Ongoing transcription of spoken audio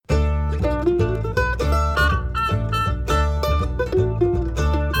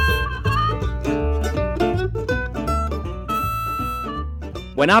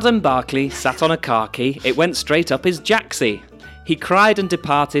When Adam Barclay sat on a car key, it went straight up his jacksie. He cried and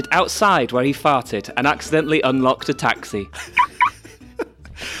departed outside where he farted and accidentally unlocked a taxi.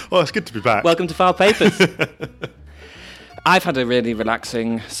 Well, it's good to be back. Welcome to File Papers. I've had a really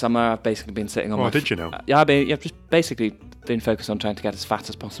relaxing summer. I've basically been sitting on my... did you know? Yeah, I've just basically been focused on trying to get as fat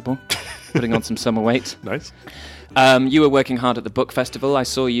as possible, putting on some summer weight. Nice. You were working hard at the book festival. I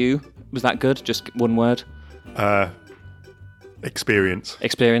saw you. Was that good? Just one word?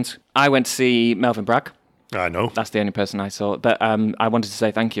 Experience. I went to see Melvin Bragg. I know. That's the only person I saw. But I wanted to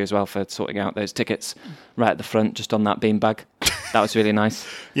say thank you as well for sorting out those tickets right at the front, just on that beanbag. That was really nice.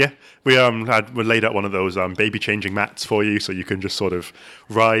 Yeah, we laid out one of those baby changing mats for you, so you can just sort of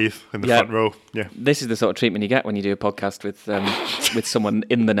writhe in the front row. Yeah, this is the sort of treatment you get when you do a podcast with someone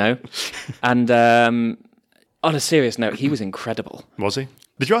in the know. And on a serious note, he was incredible. Was he?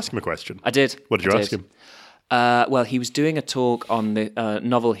 Did you ask him a question? I did. What did you ask him? Well, he was doing a talk on the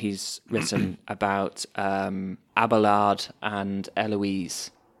novel he's written about Abelard and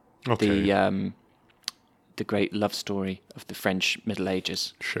Eloise, the great love story of the French Middle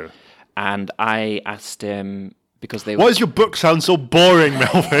Ages. Sure. And I asked him, because they Why does your book sound so boring,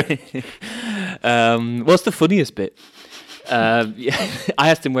 Melvin? What's the funniest bit? I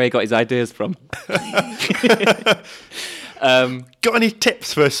asked him where he got his ideas from. Got any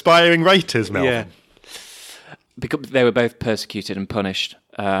tips for aspiring writers, Melvin? Yeah. Because they were both persecuted and punished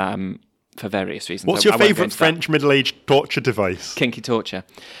for various reasons. What's your favourite French Middle-Age torture device? Kinky torture.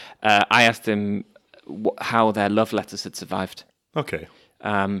 I asked him how their love letters had survived. Okay.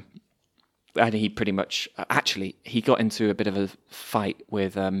 And he pretty much... Actually, he got into a bit of a fight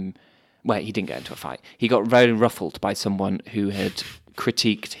with... well, he didn't get into a fight. He got very ruffled by someone who had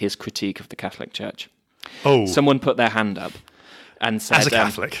critiqued his critique of the Catholic Church. Oh. Someone put their hand up and said... As a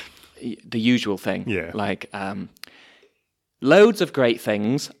Catholic? The usual thing. Yeah. Like... loads of great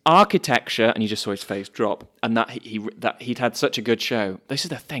things, architecture, and you just saw his face drop, and that he'd had such a good show. This is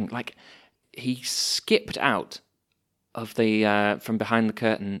the thing, like, he skipped out of the from behind the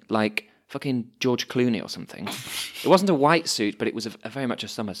curtain like fucking George Clooney or something. It wasn't a white suit, but it was a very much a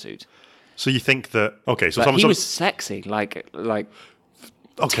summer suit. So you think that... Okay, so he was sexy, like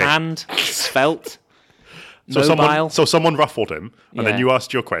tanned, svelte. So someone ruffled him, and then you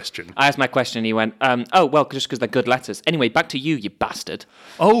asked your question. I asked my question, and he went, "Oh well, just because they're good letters." Anyway, back to you, you bastard.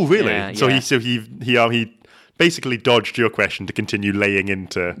 Oh really? Yeah, so yeah. he basically dodged your question to continue laying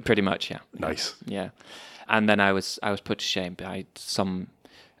into. Pretty much, yeah. Nice. Yeah, and then I was put to shame by some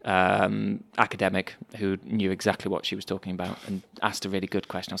academic who knew exactly what she was talking about and asked a really good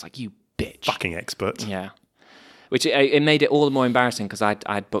question. I was like, "You bitch!" Fucking expert. Yeah. Which it made it all the more embarrassing because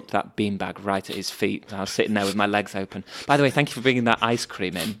I'd booked that beanbag right at his feet. And I was sitting there with my legs open. By the way, thank you for bringing that ice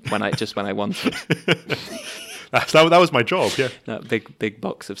cream in when I wanted. that was my job. Yeah. That big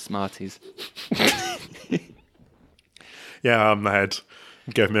box of Smarties. Yeah, I had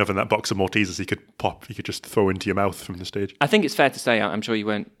gave Melvin that box of Maltesers he could just throw into your mouth from the stage. I think it's fair to say, I'm sure you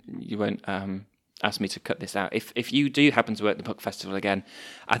won't ask me to cut this out. If you do happen to work the book festival again,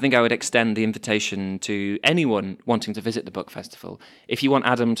 I think I would extend the invitation to anyone wanting to visit the book festival. If you want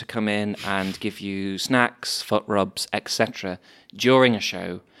Adam to come in and give you snacks, foot rubs, etc. during a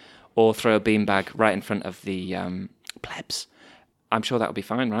show, or throw a beanbag right in front of the plebs, I'm sure that would be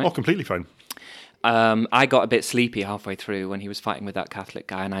fine, right? Oh, completely fine. I got a bit sleepy halfway through when he was fighting with that Catholic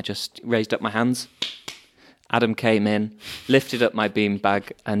guy, and I just raised up my hands. Adam came in, lifted up my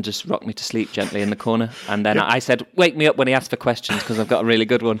beanbag, and just rocked me to sleep gently in the corner. And then I said, "Wake me up when he asks for questions, because I've got a really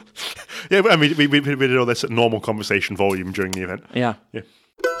good one." Yeah, I mean, we did all this at normal conversation volume during the event. Yeah. Yeah.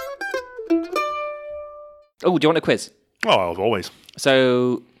 Oh, do you want a quiz? Oh, always.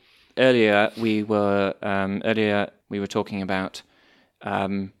 So earlier we were talking about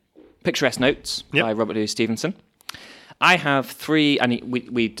Picturesque Notes by Robert Louis Stevenson. I have 3, and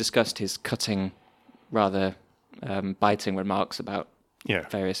we discussed his cutting, rather biting remarks about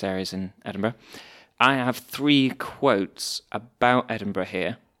various areas in Edinburgh. I have 3 quotes about Edinburgh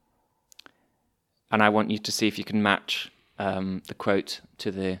here, and I want you to see if you can match the quote to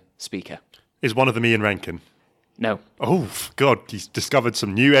the speaker. Is one of them Ian Rankin? No. Oh, God, he's discovered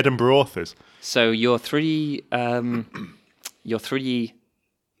some new Edinburgh authors. So your 3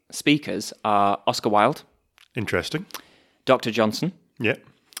 speakers are Oscar Wilde. Interesting. Dr. Johnson. Yeah.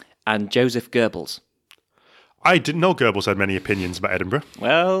 And Joseph Goebbels. I didn't know Goebbels had many opinions about Edinburgh.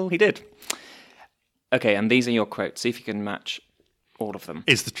 Well, he did. Okay, and these are your quotes. See if you can match all of them.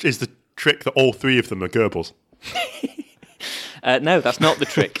 Is the trick that all 3 of them are Goebbels? No, that's not the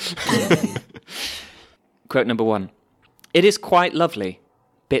trick. Quote number 1. "It is quite lovely.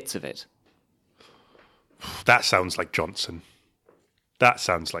 Bits of it." That sounds like Johnson. That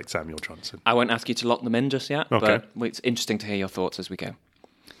sounds like Samuel Johnson. I won't ask you to lock them in just yet, Okay. but it's interesting to hear your thoughts as we go.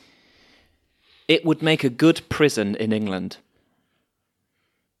 It would make a good prison in England.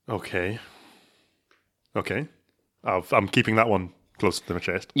 Okay. I'm keeping that one close to my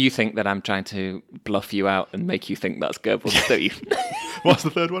chest. You think that I'm trying to bluff you out and make you think that's Goebbels, don't you? What's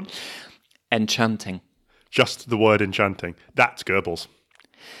the third one? Enchanting. Just the word enchanting. That's Goebbels.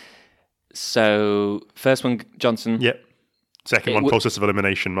 So, first one, Johnson. Yep. Second one, process of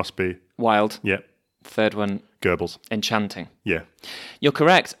elimination must be... Wild. Yep. Third one, Goebbels. enchanting. Yeah. You're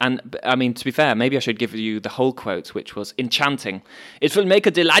correct. And, I mean, to be fair, maybe I should give you the whole quote, which was, enchanting. It will make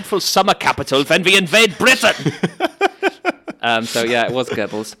a delightful summer capital when we invade Britain. So, yeah, it was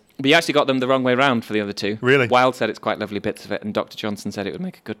Goebbels. But you actually got them the wrong way round for the other two. Really? Wild said it's quite lovely bits of it, and Dr. Johnson said it would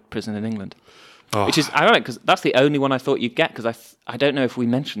make a good prison in England. Oh. Which is ironic, because that's the only one I thought you'd get, because I don't know if we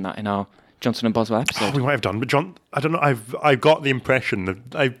mentioned that in our Johnson and Boswell episode. Oh, we might have done, but John, I don't know. I've got the impression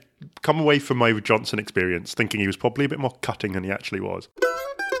that I've come away from my Johnson experience thinking he was probably a bit more cutting than he actually was.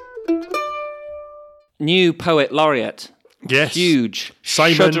 New poet laureate. Yes. Huge,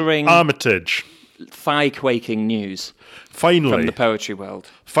 Simon shuddering, Armitage. thigh-quaking news Finally. from the poetry world.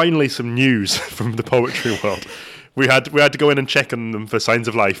 Finally some news from the poetry world. We had to go in and check on them for signs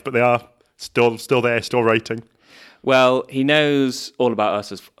of life, but they are still there, still writing. Well, he knows all about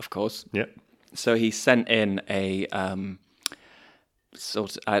us, of course. Yeah. So he sent in a I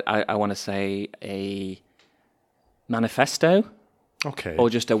want to say a manifesto, Okay.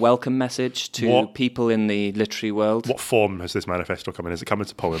 or just a welcome message to people in the literary world. What form has this manifesto come in? Has it come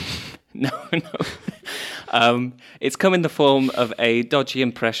as a poem? No. It's come in the form of a dodgy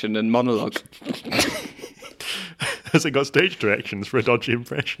impression and monologue. Has it got stage directions for a dodgy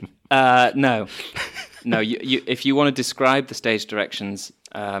impression? No. You, if you want to describe the stage directions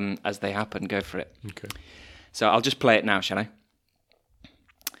as they happen, go for it. Okay. So I'll just play it now, shall I?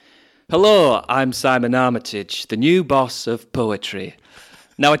 Hello, I'm Simon Armitage, the new boss of poetry.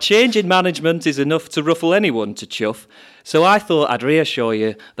 Now, a change in management is enough to ruffle anyone to chuff, so I thought I'd reassure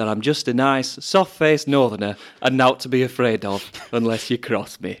you that I'm just a nice, soft-faced northerner and naught to be afraid of, unless you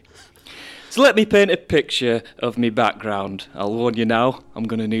cross me. So let me paint a picture of me background. I'll warn you now, I'm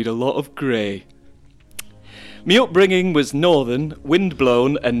going to need a lot of grey. Me upbringing was northern,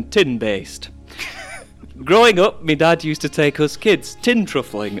 wind-blown and tin-based. Growing up, me dad used to take us kids tin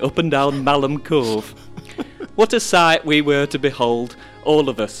truffling up and down Malham Cove. What a sight we were to behold, all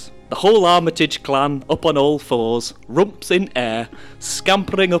of us. The whole Armitage clan up on all fours, rumps in air,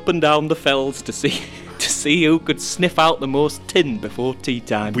 scampering up and down the fells to see who could sniff out the most tin before tea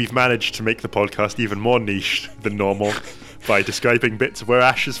time. We've managed to make the podcast even more niche than normal by describing bits of where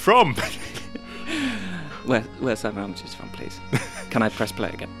Ash is from. Where's Simon Armitage from, please? Can I press play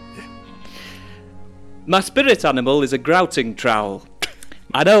again? My spirit animal is a grouting trowel.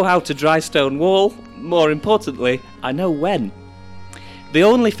 I know how to dry stone wall. More importantly, I know when. The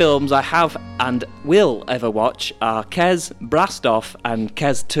only films I have and will ever watch are Kes, Blast Off and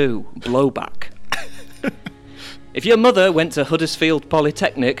Kes 2, Blowback. If your mother went to Huddersfield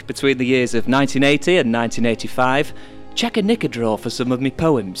Polytechnic between the years of 1980 and 1985, check a knicker drawer for some of me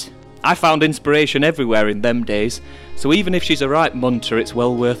poems. I found inspiration everywhere in them days, so even if she's a right munter, it's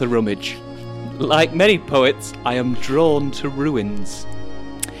well worth a rummage. Like many poets, I am drawn to ruins.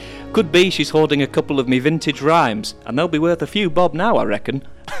 Could be she's hoarding a couple of me vintage rhymes, and they'll be worth a few bob now, I reckon.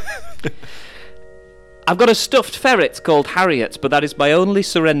 I've got a stuffed ferret called Harriet, but that is my only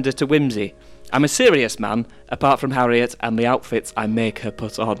surrender to whimsy. I'm a serious man, apart from Harriet and the outfits I make her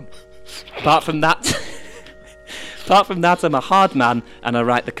put on. Apart from that, I'm a hard man, and I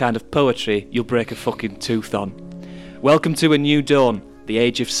write the kind of poetry you'll break a fucking tooth on. Welcome to a new dawn, the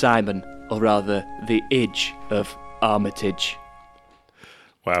age of Simon, or rather, the age of Armitage.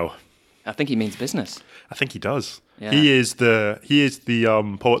 Wow. I think he means business. I think he does. Yeah. He is the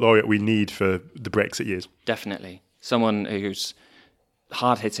poet laureate we need for the Brexit years. Definitely. Someone who's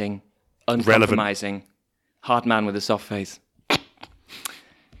hard-hitting, uncompromising, hard man with a soft face.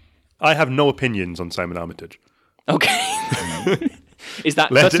 I have no opinions on Simon Armitage. Okay. Is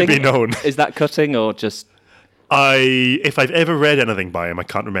that Let cutting? it be known. Is that cutting or just... If I've ever read anything by him, I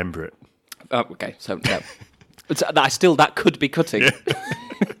can't remember it. Oh, okay, so no. That could be cutting. Yeah.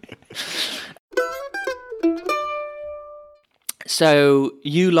 So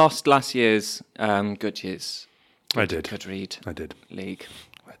you lost last year's Good Years. I did. Goodread. I did. League.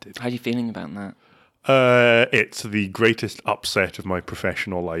 I did. How are you feeling about that? It's the greatest upset of my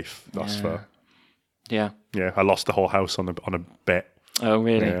professional life thus far. Yeah. Yeah, I lost the whole house on a bet. Oh,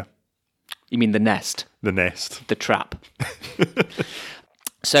 really? Yeah. You mean the nest? The nest. The trap.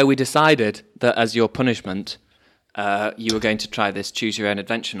 So we decided that as your punishment, you were going to try this Choose Your Own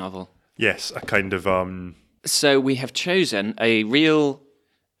Adventure novel. Yes, a kind of... So we have chosen a real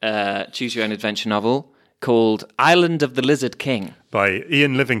Choose Your Own Adventure novel called Island of the Lizard King. By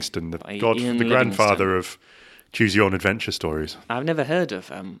Ian Livingstone, the grandfather of Choose Your Own Adventure stories. I've never heard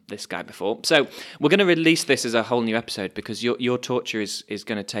of this guy before. So we're going to release this as a whole new episode because your torture is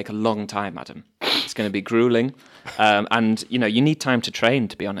going to take a long time, Adam. It's going to be grueling. And, you need time to train,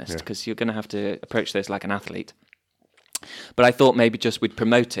 to be honest, because you're going to have to approach this like an athlete. But I thought maybe just we'd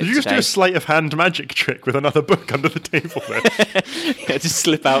promote it. Did you just do a sleight of hand magic trick with another book under the table there? Yeah, just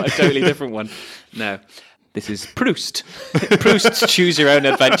slip out a totally different one. No. This is Proust. Proust's Choose Your Own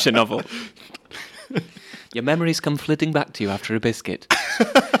Adventure novel. Your memories come flitting back to you after a biscuit.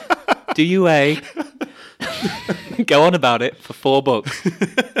 Do you, go on about it for 4 books?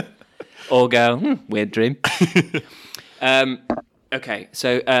 Or go, weird dream. Okay,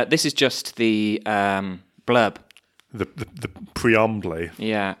 so this is just the blurb. The preamble.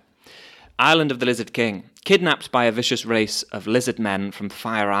 Yeah. Island of the Lizard King. Kidnapped by a vicious race of lizard men from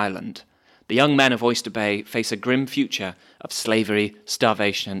Fire Island, the young men of Oyster Bay face a grim future of slavery,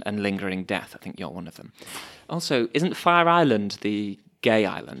 starvation, and lingering death. I think you're one of them. Also, isn't Fire Island the gay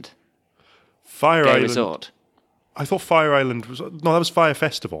island? Fire gay Island resort. I thought Fire Island was... No, that was Fire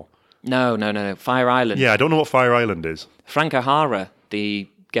Festival. No. Fire Island. Yeah, I don't know what Fire Island is. Frank O'Hara, the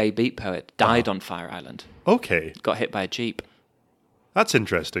gay beat poet, died on Fire Island. Okay. Got hit by a jeep. That's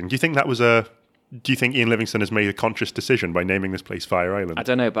interesting. Do you think Do you think Ian Livingstone has made a conscious decision by naming this place Fire Island? I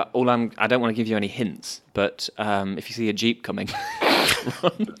don't know, but I don't want to give you any hints, but if you see a jeep coming,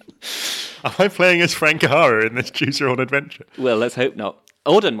 run. Am I playing as Frank O'Hara in this Choose Your Own Adventure? Well, let's hope not.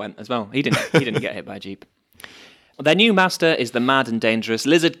 Auden went as well. He didn't get hit by a jeep. Their new master is the mad and dangerous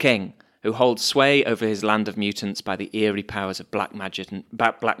Lizard King, who holds sway over his land of mutants by the eerie powers of black magic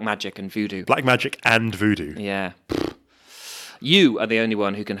and voodoo. Black magic and voodoo. Yeah. You are the only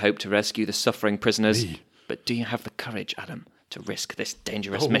one who can hope to rescue the suffering prisoners. Me? But do you have the courage, Adam, to risk this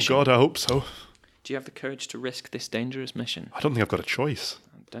dangerous mission? Oh, God, I hope so. Do you have the courage to risk this dangerous mission? I don't think I've got a choice.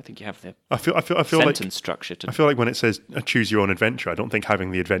 I don't think you have the I feel sentence structure to... I feel like when it says Choose Your Own Adventure, I don't think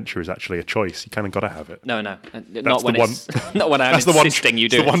having the adventure is actually a choice. You kind of got to have it. No. Not when I'm insisting you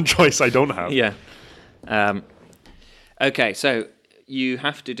do That's the one choice I don't have. Yeah. Okay, so you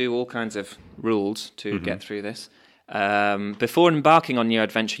have to do all kinds of rules to get through this. Before embarking on your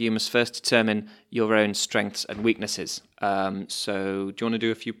adventure, you must first determine your own strengths and weaknesses. So do you want to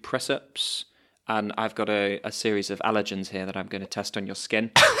do a few press-ups? And I've got a series of allergens here that I'm going to test on your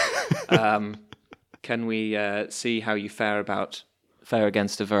skin. Can we see how you fare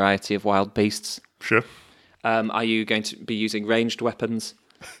against a variety of wild beasts? Sure. Are you going to be using ranged weapons,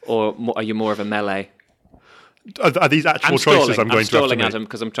 or are you more of a melee? Are these actual choices I'm going to have to make? Adam,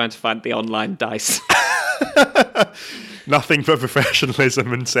 because I'm trying to find the online dice. Nothing but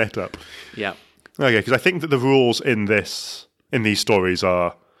professionalism and setup. Yeah. Okay, because I think that the rules in these stories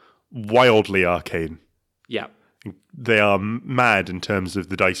are wildly arcane. Yeah. They are mad in terms of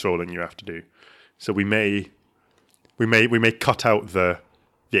the dice rolling you have to do. So we may cut out the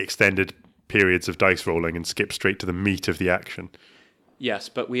extended periods of dice rolling and skip straight to the meat of the action. Yes,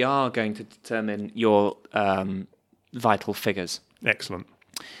 but we are going to determine your vital figures. Excellent.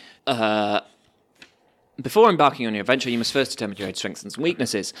 Before embarking on your adventure, you must first determine your own strengths and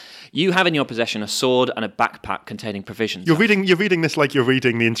weaknesses. You have in your possession a sword and a backpack containing provisions. You're reading this like you're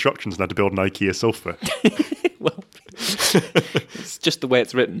reading the instructions on how to build an IKEA sofa. Well, it's just the way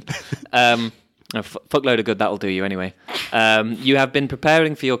it's written. A fuckload of good that'll do you anyway. You have been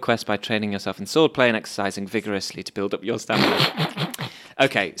preparing for your quest by training yourself in swordplay and exercising vigorously to build up your stamina.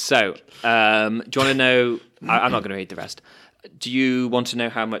 Okay, so do you want to know... I'm not going to read the rest. Do you want to know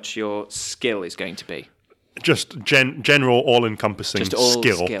how much your skill is going to be? Just general, all-encompassing Just all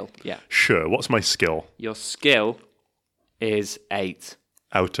skill. skill, yeah. Sure. What's my skill? Your skill is 8.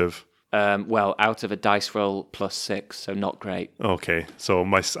 Out of? Out of a dice roll plus 6, so not great. Okay, so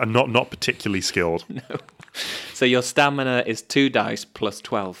I'm not particularly skilled. No. So your stamina is 2 dice plus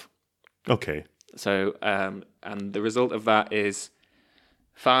 12. Okay. So, and the result of that is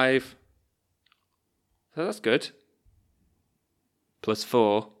 5. So that's good. Plus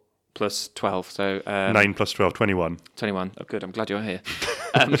 4. Plus 12, so... 9 plus 12, 21. 21. Oh, good. I'm glad you're here.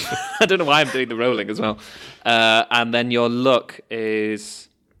 I don't know why I'm doing the rolling as well. And then your luck is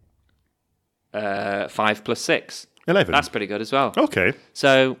 5 plus 6. 11. That's pretty good as well. Okay.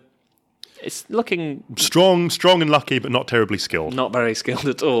 So it's looking... Strong and lucky, but not terribly skilled. Not very skilled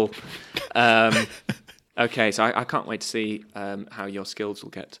at all. Okay, so I can't wait to see how your skills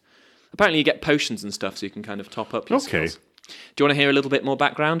will get... Apparently you get potions and stuff, so you can kind of top up your skills. Do you want to hear a little bit more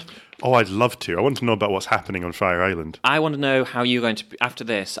background? Oh, I'd love to. I want to know about what's happening on Fire Island. I want to know how you're going to, after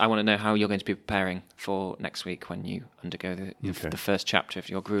this, I want to know how you're going to be preparing for next week when you undergo the first chapter of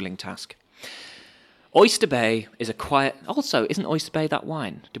your grueling task. Oyster Bay is a quiet... Also, isn't Oyster Bay that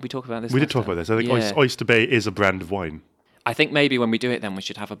wine? Did we talk about this? We did talk about this. I think Oyster Bay is a brand of wine. I think maybe when we do it then we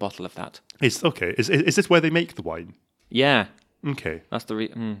should have a bottle of that. Is this where they make the wine? Yeah. Okay. That's the...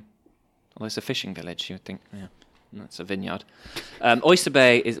 Well, it's a fishing village, you would think. Yeah. That's a vineyard. Oyster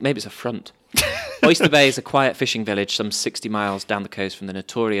Bay is... Maybe it's a front. Oyster Bay is a quiet fishing village some 60 miles down the coast from the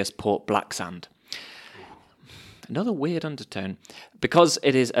notorious Port Blacksand. Another weird undertone. Because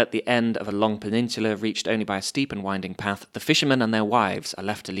it is at the end of a long peninsula reached only by a steep and winding path, the fishermen and their wives are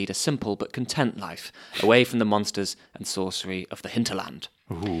left to lead a simple but content life, away from the monsters and sorcery of the hinterland.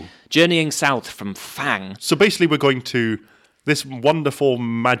 Ooh. Journeying south from Fang... So basically we're going to this wonderful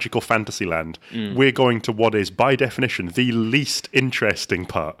magical fantasy land. We're going to what is, by definition, the least interesting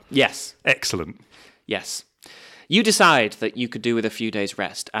part. Yes. Excellent. Yes. You decide that you could do with a few days'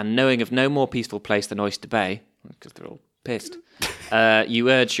 rest, and knowing of no more peaceful place than Oyster Bay, because they're all pissed, you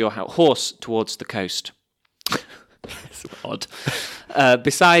urge your horse towards the coast. It's odd.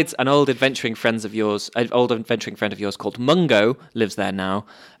 Besides, an old adventuring friend of yours called Mungo lives there now,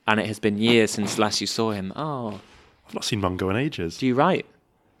 and it has been years since last you saw him. Oh. I've not seen Mungo in ages. Do you write?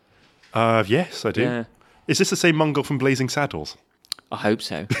 Yes, I do. Yeah. Is this the same Mungo from Blazing Saddles? I hope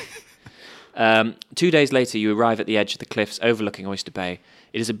so. 2 days later, you arrive at the edge of the cliffs overlooking Oyster Bay.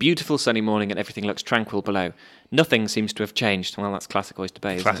 It is a beautiful sunny morning and everything looks tranquil below. Nothing seems to have changed. Well, that's classic Oyster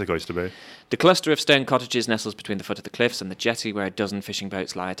Bay, isn't Classic it? Oyster Bay. The cluster of stone cottages nestles between the foot of the cliffs and the jetty where a dozen fishing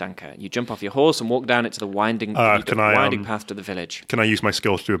boats lie at anchor. You jump off your horse and walk down it to the winding path to the village. Can I use my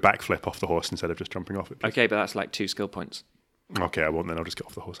skill to do a backflip off the horse instead of just jumping off it? Please? Okay, but that's like 2 skill points. Okay, I won't then. I'll just get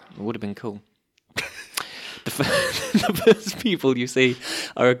off the horse. It would have been cool. The first people you see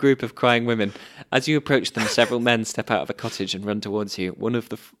are a group of crying women. As you approach them, several men step out of a cottage and run towards you.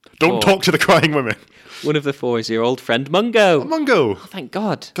 Don't talk to the crying women. One of the 4 is your old friend Mungo. Oh, Mungo. Oh, thank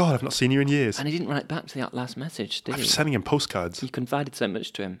God. God, I've not seen you in years. And he didn't write back to the last message, did he? I'm sending him postcards. You confided so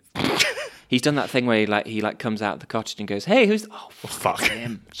much to him. He's done that thing where he comes out of the cottage and goes, "Hey, who's?" Oh, fuck.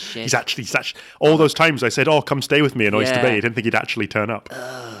 Him. Shit. He's actually all those times I said, "Oh, come stay with me in Oyster Bay." I didn't think he'd actually turn up.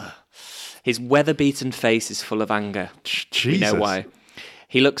 His weather-beaten face is full of anger. Jesus. We know why.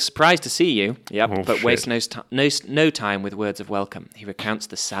 He looks surprised to see you, but shit. wastes no time with words of welcome. He recounts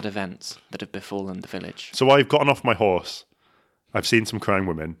the sad events that have befallen the village. So I've gotten off my horse. I've seen some crying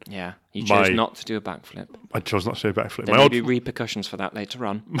women. Yeah, you chose not to do a backflip. I chose not to do a backflip. There may be repercussions for that later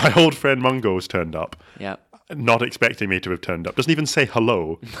on. My old friend Mungo's turned up. Yeah. Not expecting me to have turned up. Doesn't even say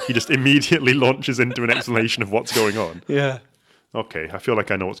hello. He just immediately launches into an explanation of what's going on. Yeah. Okay, I feel like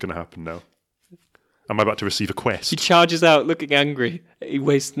I know what's going to happen now. Am I about to receive a quest? He charges out looking angry. He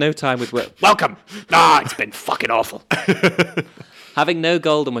wastes no time with welcome! It's been fucking awful. Having no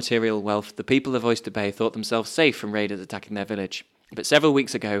gold or material wealth, the people of Oyster Bay thought themselves safe from raiders attacking their village. But several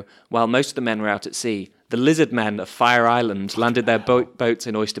weeks ago, while most of the men were out at sea, the lizard men of Fire Island landed their boats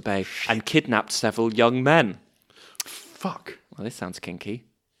in Oyster Bay and kidnapped several young men. Fuck. Well, this sounds kinky.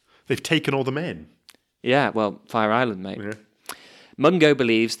 They've taken all the men. Yeah, well, Fire Island, mate. Yeah. Mungo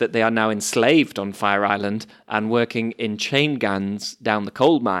believes that they are now enslaved on Fire Island and working in chain gangs down the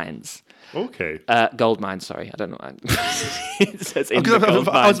coal mines. Okay. Gold mines, sorry. I don't know. It says in the gold mines.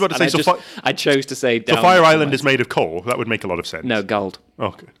 I was about to say, I chose to say down. So Fire Island is made of coal. That would make a lot of sense. No, gold.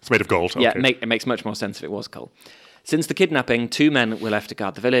 Okay. It's made of gold. Okay. Yeah, it makes much more sense if it was coal. Since the kidnapping, 2 men were left to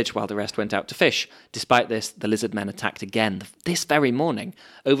guard the village while the rest went out to fish. Despite this, the lizard men attacked again this very morning,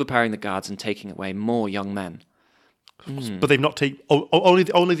 overpowering the guards and taking away more young men. But they've not taken... only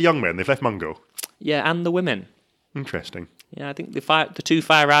the young men. They've left Mungo. Yeah, and the women. Interesting. Yeah, I think the 2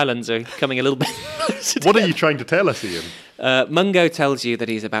 Fire Islands are coming a little bit closer What are you trying to tell us, Ian? Mungo tells you that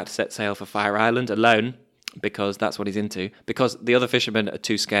he's about to set sail for Fire Island alone, because that's what he's into, because the other fishermen are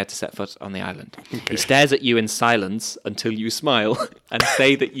too scared to set foot on the island. Okay. He stares at you in silence until you smile and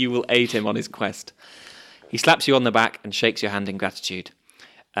say that you will aid him on his quest. He slaps you on the back and shakes your hand in gratitude.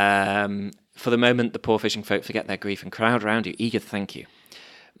 For the moment, the poor fishing folk forget their grief and crowd around you, eager to thank you.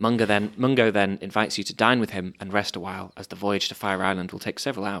 Mungo then invites you to dine with him and rest a while, as the voyage to Fire Island will take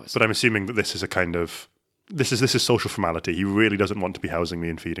several hours. But I'm assuming that this is a kind of... This is social formality. He really doesn't want to be housing me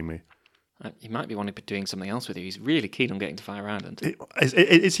and feeding me. He might be wanting to be doing something else with you. He's really keen on getting to Fire Island.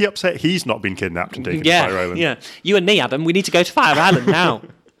 Is he upset he's not been kidnapped and taken to Fire Island? Yeah, you and me, Adam, we need to go to Fire Island now.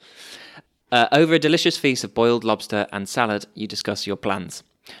 Over a delicious feast of boiled lobster and salad, you discuss your plans.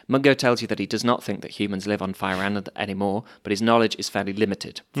 Mungo tells you that he does not think that humans live on Fire Island anymore, but his knowledge is fairly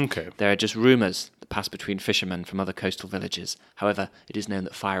limited. Okay. There are just rumours that pass between fishermen from other coastal villages. However, it is known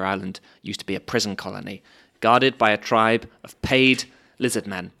that Fire Island used to be a prison colony, guarded by a tribe of paid lizard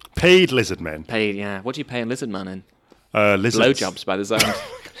men. Paid lizard men. Paid, yeah. What do you pay a lizard man in? Lizards. Blowjobs, by the sound.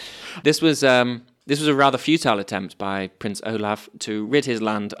 This was a rather futile attempt by Prince Olaf to rid his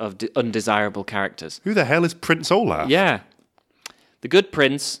land of undesirable characters. Who the hell is Prince Olaf? Yeah. The good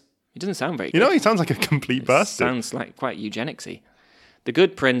prince, he doesn't sound very good. You know, he sounds like a complete bastard. Sounds like quite eugenicsy. The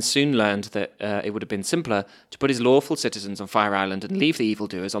good prince soon learned that it would have been simpler to put his lawful citizens on Fire Island and leave the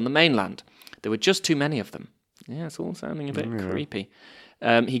evildoers on the mainland. There were just too many of them. Yeah, it's all sounding a bit creepy.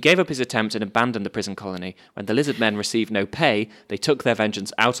 He gave up his attempt and abandoned the prison colony. When the lizard men received no pay, they took their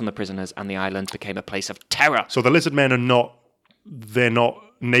vengeance out on the prisoners, and the island became a place of terror. So the lizard men they're not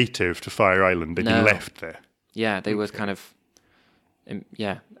native to Fire Island. They've been left there. Yeah, they were kind of,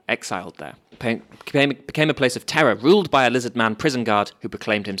 exiled there. Became a place of terror, ruled by a lizard man prison guard who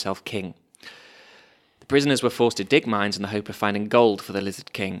proclaimed himself king. The prisoners were forced to dig mines in the hope of finding gold for the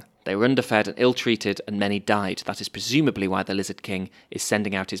lizard king. They were underfed and ill-treated, and many died. That is presumably why the lizard king is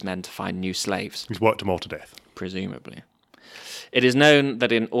sending out his men to find new slaves. He's worked them all to death. Presumably. It is known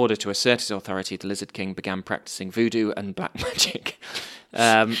that in order to assert his authority, the lizard king began practicing voodoo and black magic.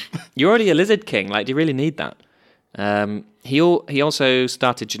 You're already a lizard king. Like, do you really need that? He also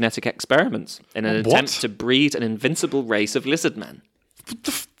started genetic experiments in an attempt to breed an invincible race of lizard men.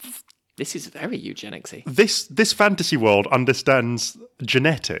 This is very eugenicsy. This fantasy world understands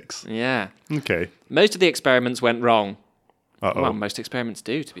genetics. Yeah. Okay. Most of the experiments went wrong. Uh-oh. Well, most experiments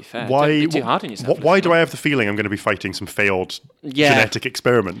do, to be fair. Why, Don't be too hard on yourself. Why do I have the feeling I'm going to be fighting some failed genetic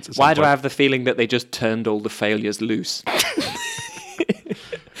experiments? Why do I have the feeling that they just turned all the failures loose?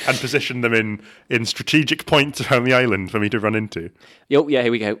 And positioned them in strategic points around the island for me to run into. Yeah,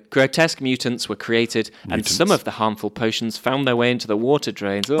 here we go. Grotesque mutants were created, and some of the harmful potions found their way into the water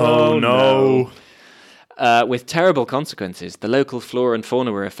drains. Oh no. With terrible consequences. The local flora and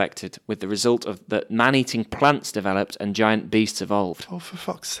fauna were affected, with the result of that man-eating plants developed and giant beasts evolved. Oh, for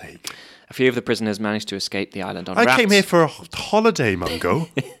fuck's sake. A few of the prisoners managed to escape the island on rafts. I came here for a holiday, Mungo.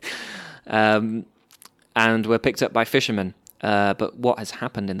 And were picked up by fishermen. But what has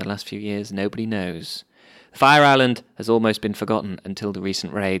happened in the last few years, nobody knows. Fire Island has almost been forgotten until the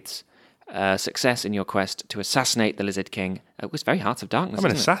recent raids. Success in your quest to assassinate the Lizard King. It was very Heart of Darkness. I'm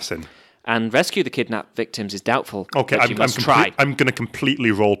an assassin. And rescue the kidnapped victims is doubtful. Okay, I'm going to completely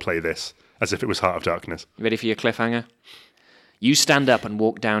roleplay this as if it was Heart of Darkness. Ready for your cliffhanger? You stand up and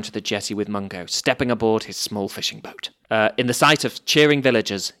walk down to the jetty with Mungo, stepping aboard his small fishing boat. In the sight of cheering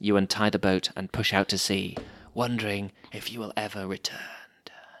villagers, you untie the boat and push out to sea, wondering if you will ever return.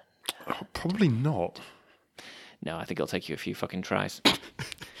 Oh, probably not. No, I think it'll take you a few fucking tries.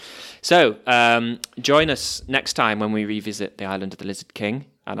 So, join us next time when we revisit the island of the Lizard King,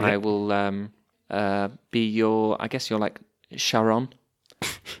 and I will be your, I guess you're like Sharon,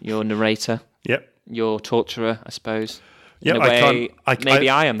 your narrator. Yep. Your torturer, I suppose. Yeah,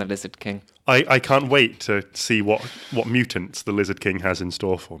 I am the Lizard King. I can't wait to see what mutants the Lizard King has in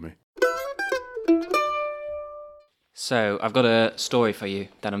store for me. So, I've got a story for you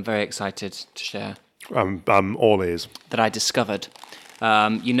that I'm very excited to share. I'm all ears. That I discovered.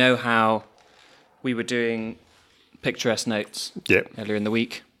 You know how we were doing picturesque notes earlier in the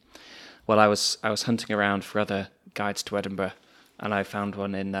week? Well, I was hunting around for other guides to Edinburgh, and I found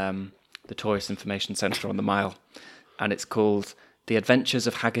one in the Tourist Information Centre on the Mile, and it's called The Adventures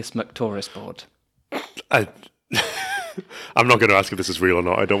of Haggis McTouristboard. I'm not going to ask if this is real or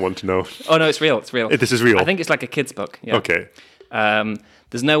not. I don't want to know. Oh, no, it's real. It's real. This is real. I think it's like a kid's book. Yeah. Okay.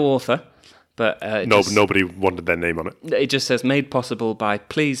 There's no author, but... nobody wanted their name on it. It just says, made possible by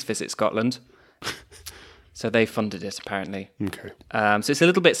Please Visit Scotland. So they funded it, apparently. Okay. So it's a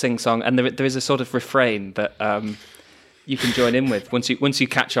little bit sing-song, and there is a sort of refrain that you can join in with once you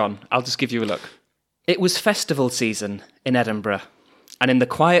catch on. I'll just give you a look. It was festival season in Edinburgh, and in the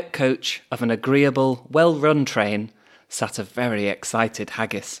quiet coach of an agreeable, well-run train sat a very excited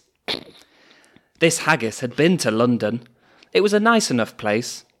haggis. This haggis had been to London. It was a nice enough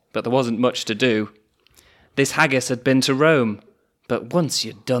place, but there wasn't much to do. This haggis had been to Rome, but once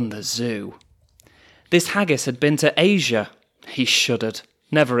you'd done the zoo. This haggis had been to Asia. He shuddered.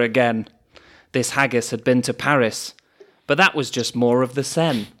 Never again. This haggis had been to Paris, but that was just more of the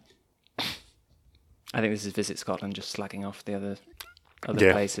Seine. I think this is Visit Scotland, just slagging off the other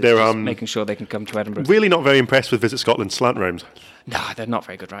places, they're making sure they can come to Edinburgh. Really not very impressed with Visit Scotland's slant rhymes. No, they're not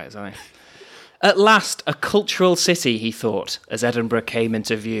very good writers, are they? At last, a cultural city, he thought, as Edinburgh came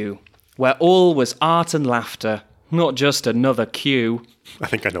into view, where all was art and laughter, Not just another queue. I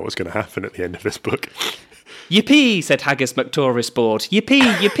think I know what's going to happen at the end of this book. Yippee, said Haggis McTouristboard. Yippee,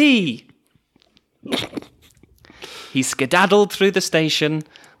 yippee. He skedaddled through the station,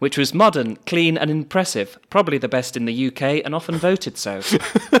 which was modern, clean and impressive, probably the best in the UK and often voted so.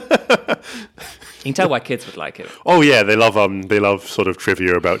 You can tell why kids would like it. Oh yeah, they love sort of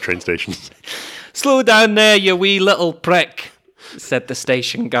trivia about train stations. Slow down there, you wee little prick, said the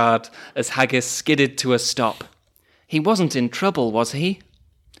station guard as Haggis skidded to a stop. He wasn't in trouble, was he?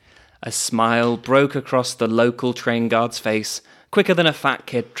 A smile broke across the local train guard's face, quicker than a fat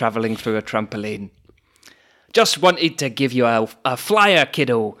kid travelling through a trampoline. Just wanted to give you a flyer,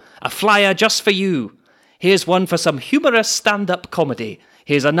 kiddo. A flyer just for you. Here's one for some humorous stand-up comedy.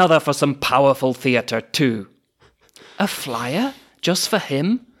 Here's another for some powerful theatre, too. A flyer? Just for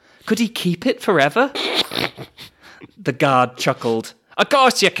him? Could he keep it forever? The guard chuckled. Of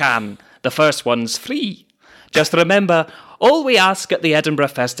course you can. The first one's free. Just remember, all we ask at the Edinburgh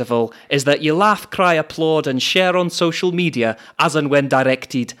Festival is that you laugh, cry, applaud and share on social media as and when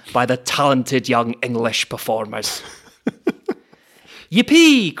directed by the talented young English performers.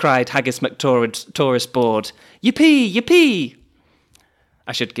 Yippee, cried Haggis McTouristboard. Yippee, yippee.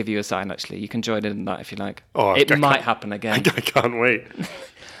 I should give you a sign, actually. You can join in that if you like. Oh, it might happen again. I can't wait.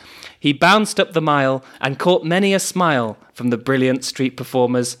 He bounced up the mile and caught many a smile from the brilliant street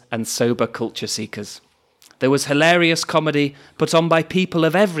performers and sober culture seekers. There was hilarious comedy put on by people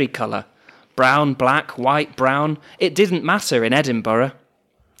of every colour. Brown, black, white, brown. It didn't matter in Edinburgh.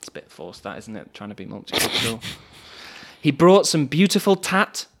 It's a bit forced, that, isn't it? Trying to be multicultural. He brought some beautiful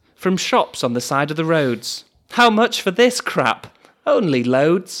tat from shops on the side of the roads. How much for this crap? Only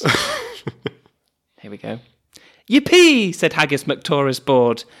loads. Here we go. Yippee, said Haggis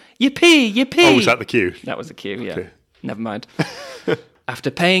McTouristboard. Yippee, yippee. Oh, was that the cue? That was the cue, yeah. Okay. Never mind.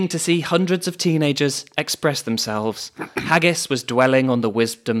 After paying to see hundreds of teenagers express themselves, Haggis was dwelling on the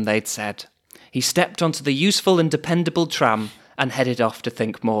wisdom they'd said. He stepped onto the useful and dependable tram and headed off to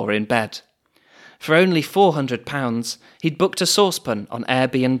think more in bed. For only £400, he'd booked a saucepan on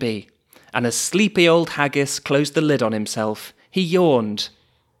Airbnb, and as sleepy old Haggis closed the lid on himself, he yawned.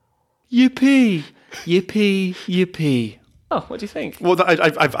 Yippee, yippee, yippee. Oh, what do you think? Well,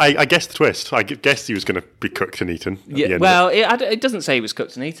 I guessed the twist. I guessed he was going to be cooked and eaten. Yeah, well, it doesn't say he was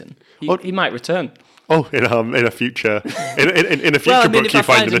cooked and eaten. He might return. Oh, in a future in a future well, I mean, book, if you I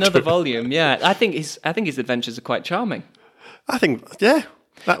find find another volume, yeah, I think his adventures are quite charming. I think, yeah.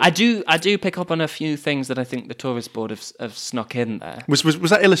 I do pick up on a few things that I think the tourist board have snuck in there. Was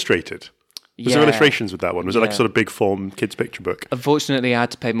that illustrated? Was there illustrations with that one? Was it like sort of big form kids picture book? Unfortunately, I had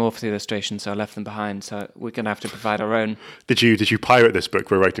to pay more for the illustrations, so I left them behind. So we're going to have to provide our own. Did you pirate this book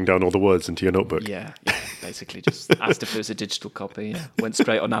by writing down all the words into your notebook? Yeah, basically just asked if it was a digital copy. Yeah. Went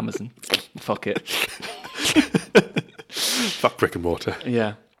straight on Amazon. Fuck it. Fuck brick and mortar.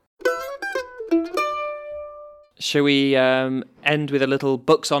 Yeah. Shall we end with a little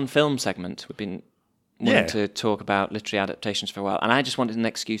books on film segment? We've been wanting to talk about literary adaptations for a while, and I just wanted an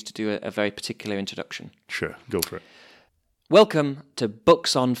excuse to do a very particular introduction. Sure, go for it. Welcome to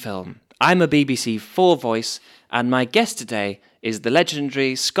Books on Film. I'm a BBC 4 voice, and my guest today is the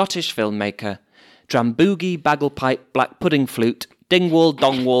legendary Scottish filmmaker Drambugie Bagglepipe Black Pudding Flute Dingwall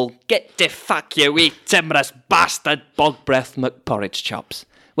Dongwall Get the fuck you wee timorous bastard Bog Breath McPorridge Chops.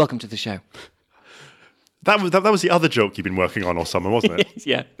 Welcome to the show. That was the other joke you've been working on all summer, wasn't it?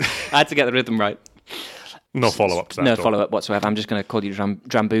 Yeah, I had to get the rhythm right. No follow-up to that. No follow-up whatsoever. I'm just going to call you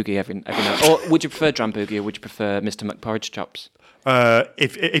Drambugie every now. Or would you prefer Drambugie or would you prefer Mr. McPorridge Chops?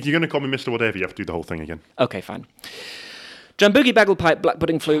 If you're going to call me Mr. Whatever, you have to do the whole thing again. Okay, fine. Drambugie Bagglepipe Black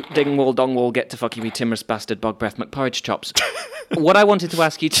Pudding Flute Dingwall Dongwall Get to fuck you wee timorous bastard Bog Breath McPorridge Chops. What I wanted to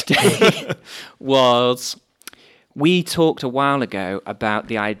ask you today was... We talked a while ago about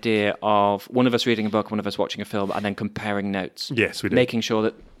the idea of one of us reading a book, one of us watching a film, and then comparing notes. Yes, we did. Making sure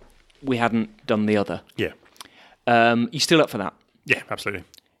that we hadn't done the other. Yeah. You still up for that? Yeah, absolutely.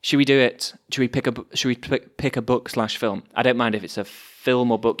 Should we do it? Should we pick a book/film? I don't mind if it's a film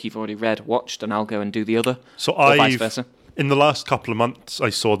or book you've already read, watched, and I'll go and do the other. So or vice versa. In the last couple of months, I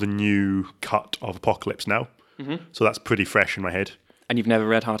saw the new cut of Apocalypse Now. Mm-hmm. So that's pretty fresh in my head. And you've never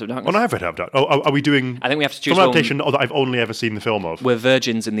read Heart of Darkness? Oh, no, I've read Heart of Darkness. Oh, are we doing... I think we have to choose one adaptation that I've only ever seen the film of. We're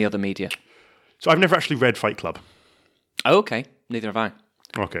virgins in the other media. So I've never actually read Fight Club. Oh, okay. Neither have I.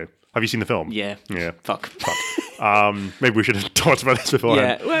 Okay. Have you seen the film? Yeah. Yeah. Fuck. Maybe we should have talked about this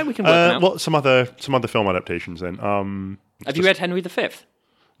beforehand. Yeah, well, we can work it out. Well, some other film adaptations then. Have you read Henry V?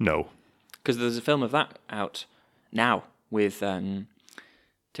 No. Because there's a film of that out now with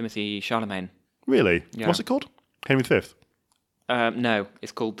Timothy Chalamet. Really? Yeah. What's it called? Henry V? No,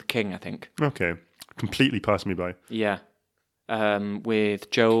 it's called The King, I think. Okay. completely passed me by. Yeah. With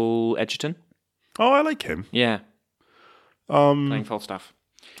Joel Edgerton. Oh, I like him. Yeah. Playing Falstaff.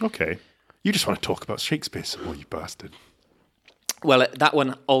 Okay. You just want to talk about Shakespeare some more, you bastard. Well, that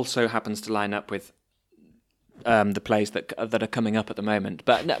one also happens to line up with the plays that are coming up at the moment.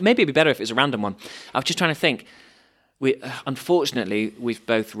 But maybe it'd be better if it was a random one. I was just trying to think. Unfortunately, we've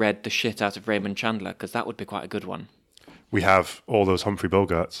both read the shit out of Raymond Chandler, because that would be quite a good one. We have all those Humphrey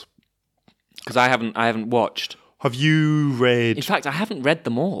Bogarts. Because I haven't watched. Have you read... In fact, I haven't read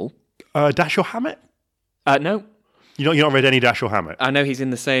them all. Dashiell Hammett? No. You not read any Dashiell Hammett? I know he's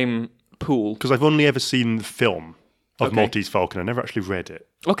in the same pool. Because I've only ever seen the film of Maltese Falcon. I never actually read it.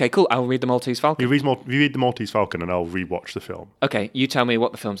 Okay, cool. I'll read the Maltese Falcon. You read the Maltese Falcon and I'll rewatch the film. Okay, you tell me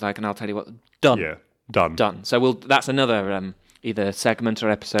what the film's like and I'll tell you what... Done. Yeah, done. Done. So that's another either segment or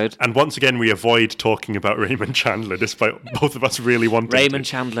episode. And once again, we avoid talking about Raymond Chandler, despite both of us really wanting Raymond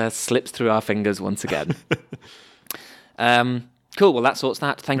Chandler slips through our fingers once again. Cool, well that sorts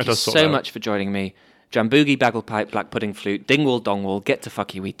that. Thank you so much for joining me. Jamboogie, Bagglepipe, Black Pudding Flute, Dingwall, Dongwall, Get to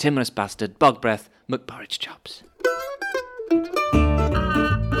Fuck You, Wee, Timorous Bastard, Bog Breath, McPorridge Chops.